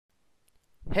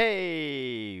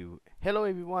Hey! Hello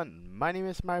everyone, my name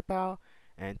is Marri,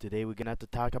 and today we're gonna to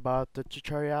talk about the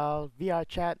tutorial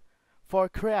VRCHAT for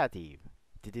Creative.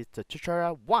 This is the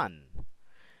tutorial 1.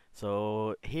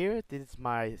 So here, this is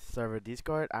my server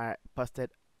Discord. I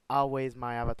posted always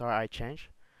my avatar I change.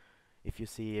 If you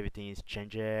see everything is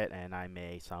changed and I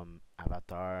made some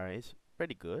avatar, it's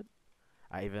pretty good.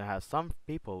 I even have some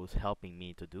people who's helping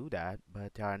me to do that,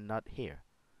 but they are not here.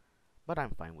 But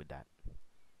I'm fine with that.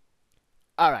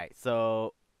 Alright,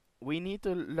 so we need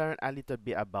to learn a little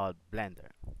bit about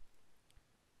Blender.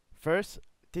 First,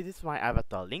 this is my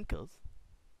avatar Linkles.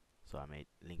 So I made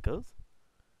Linkles.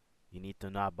 You need to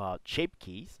know about shape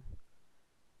keys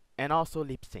and also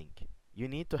lip sync. You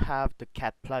need to have the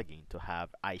cat plugin to have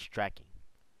eyes tracking.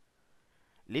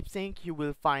 Lip sync, you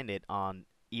will find it on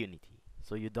Unity,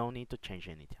 so you don't need to change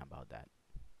anything about that.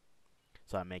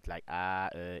 So I make like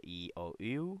e, o,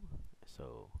 u.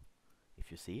 So if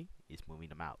you see, it's moving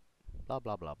them out. Blah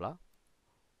blah blah blah.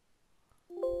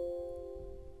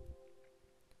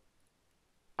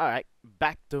 Alright,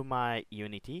 back to my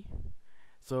Unity.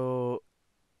 So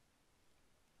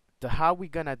the how we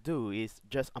gonna do is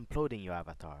just uploading your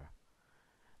avatar.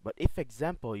 But if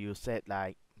example you said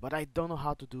like, but I don't know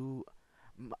how to do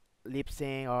lip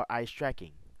sync or eyes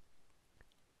tracking.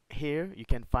 Here you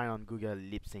can find on Google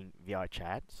lip sync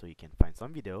VRCHAT, so you can find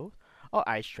some videos, or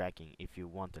eyes tracking if you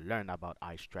want to learn about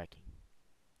eyes tracking.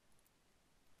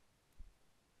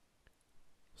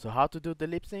 So how to do the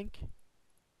lip sync?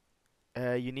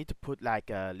 You need to put like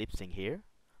a lip sync here,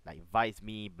 like Vice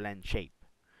Me Blend Shape,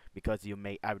 because you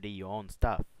make every day your own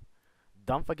stuff.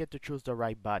 Don't forget to choose the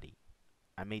right body.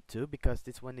 I made two because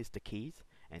this one is the keys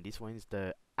and this one is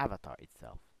the avatar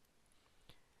itself.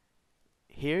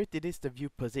 Here it is the view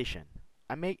position.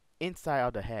 I make inside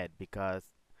of the head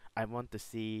because I want to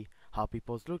see how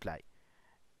people's look like.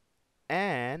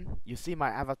 And you see my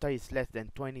avatar is less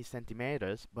than 20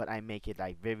 centimeters, but I make it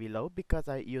like very low because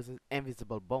I use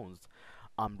invisible bones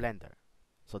on Blender.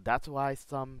 So that's why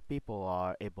some people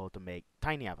are able to make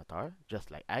tiny avatar,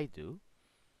 just like I do,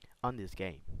 on this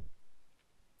game.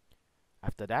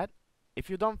 After that, if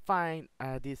you don't find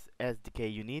this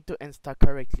SDK, you need to install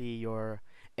correctly your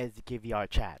SDK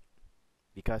VRCHAT.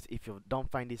 Because if you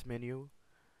don't find this menu,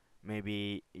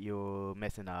 maybe you're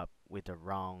messing up with the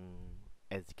wrong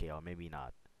SDK or maybe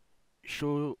not.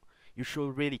 Should you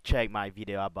should really check my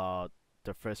video about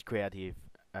the first creative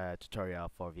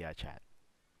tutorial for VRCHAT.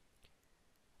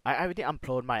 I already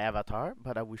uploaded my avatar,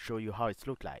 but I will show you how it's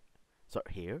look like. So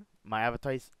here, my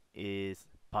avatar is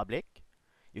public.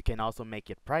 You can also make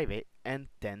it private and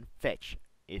then fetch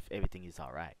if everything is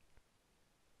alright.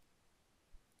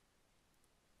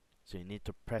 So you need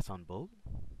to press on bold.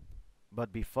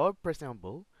 But before pressing on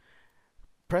bold,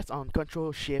 press on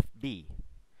Ctrl Shift B.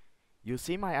 You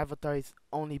see my avatar is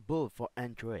only bold for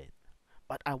Android,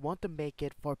 but I want to make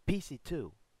it for PC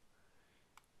too.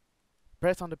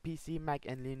 Press on the PC, Mac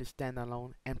and Linux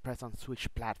standalone and press on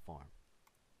switch platform.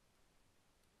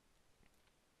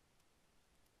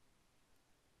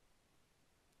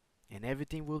 And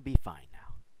everything will be fine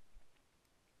now.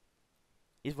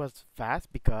 It was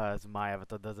fast because my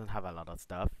avatar doesn't have a lot of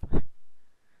stuff.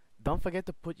 Don't forget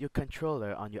to put your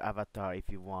controller on your avatar if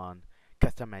you want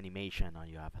custom animation on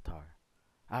your avatar.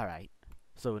 Alright,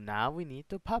 so now we need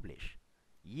to publish.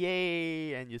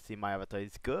 Yay! And you see my avatar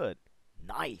is good.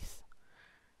 Nice!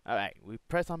 Alright, we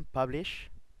press on publish.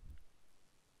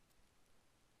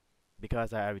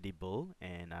 Because I already built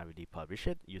and I already published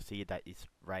it, you see that it's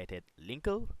rated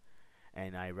Linkle.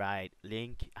 And I write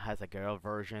Link has a girl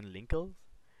version Linkles.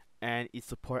 And it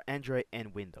support Android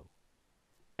and Windows.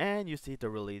 And you see the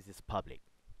release is public.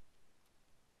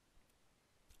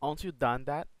 Once you've done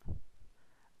that,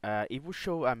 it will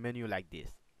show a menu like this.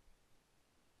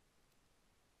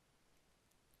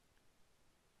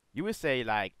 You will say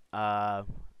like,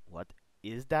 what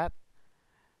is that?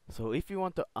 So if you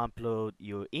want to upload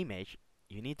your image,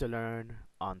 you need to learn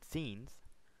on scenes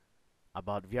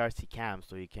about VRC cam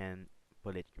so you can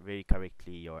put it very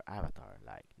correctly your avatar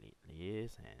like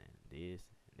this and this.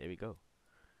 And there we go.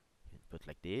 You can put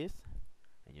like this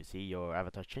and you see your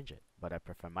avatar change it. But I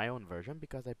prefer my own version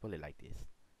because I put it like this.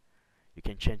 You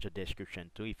can change the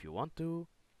description too if you want to.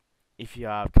 If you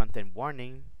have content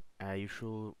warning, you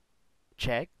should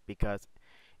check because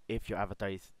if your avatar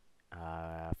is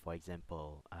for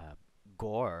example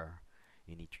gore,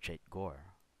 you need to check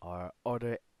gore or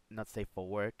order not safe for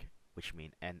work, which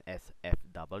means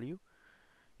NSFW.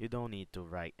 You don't need to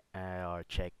write or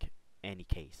check any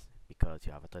case because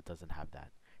your avatar doesn't have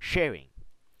that. Sharing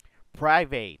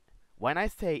private. When I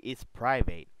say it's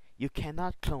private, you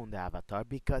cannot clone the avatar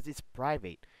because it's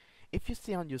private. if you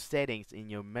see on your settings in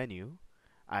your menu,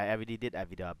 I already did a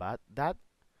video about that.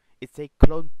 It's a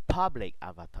clone public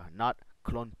avatar, not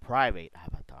clone private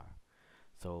avatar.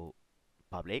 So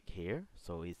public here,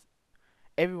 so it's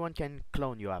everyone can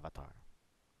clone your avatar.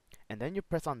 And then you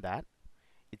press on that.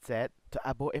 It said the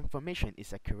above information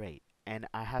is accurate, and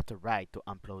I have the right to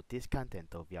upload this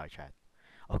content to VRChat.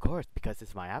 Of course, because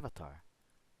it's my avatar.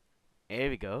 Here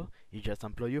we go. You just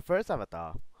upload your first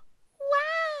avatar.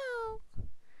 Wow!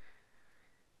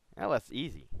 That was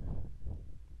easy.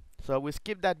 So we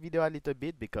skip that video a little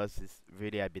bit because it's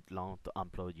really a bit long to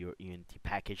upload your Unity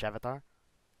package avatar.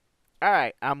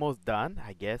 Alright, almost done,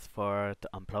 I guess, for to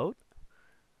upload.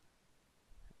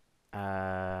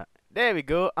 There we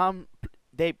go.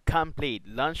 They complete.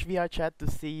 Launch VRChat to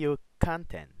see your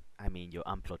content. I mean your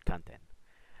upload content.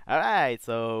 Alright,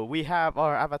 so we have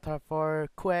our avatar for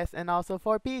Quest and also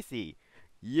for PC.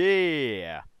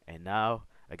 Yeah! And now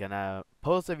I'm gonna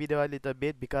pause the video a little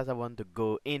bit because I want to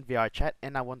go in VRChat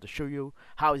and I want to show you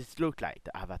how it looks like,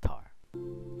 the avatar.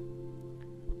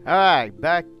 Alright,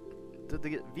 back to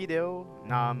the video.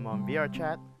 Now I'm on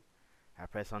VRChat. I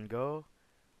press on go.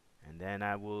 And then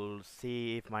I will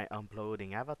see if my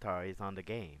uploading avatar is on the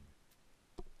game.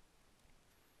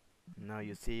 Now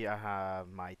you see I have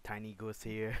my tiny goose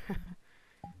here.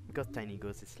 Because tiny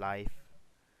goose is live.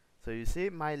 So you see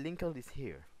my Linkle is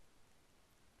here.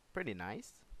 Pretty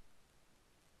nice.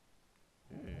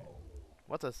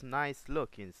 What a nice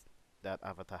look is that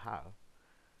avatar have.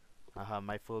 I have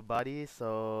my full body,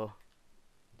 so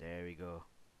there we go.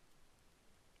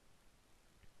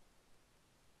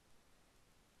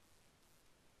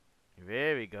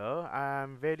 There we go.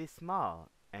 I'm very small,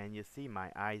 and you see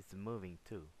my eyes moving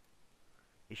too.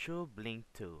 It should blink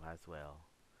too as well,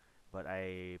 but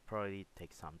I probably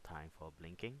take some time for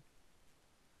blinking.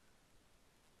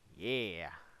 Yeah,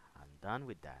 I'm done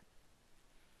with that.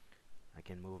 I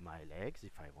can move my legs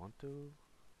if I want to.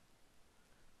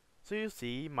 So you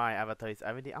see my avatar is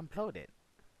already uploaded.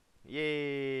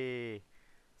 Yay!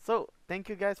 So thank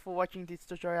you guys for watching this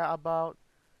tutorial about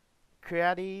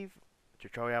Creative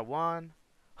Tutorial 1,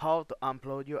 how to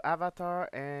upload your avatar,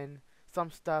 and some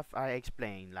stuff I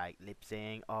explained like lip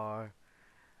sync or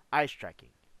eyes tracking.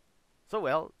 So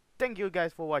well, thank you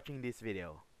guys for watching this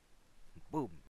video. Boom.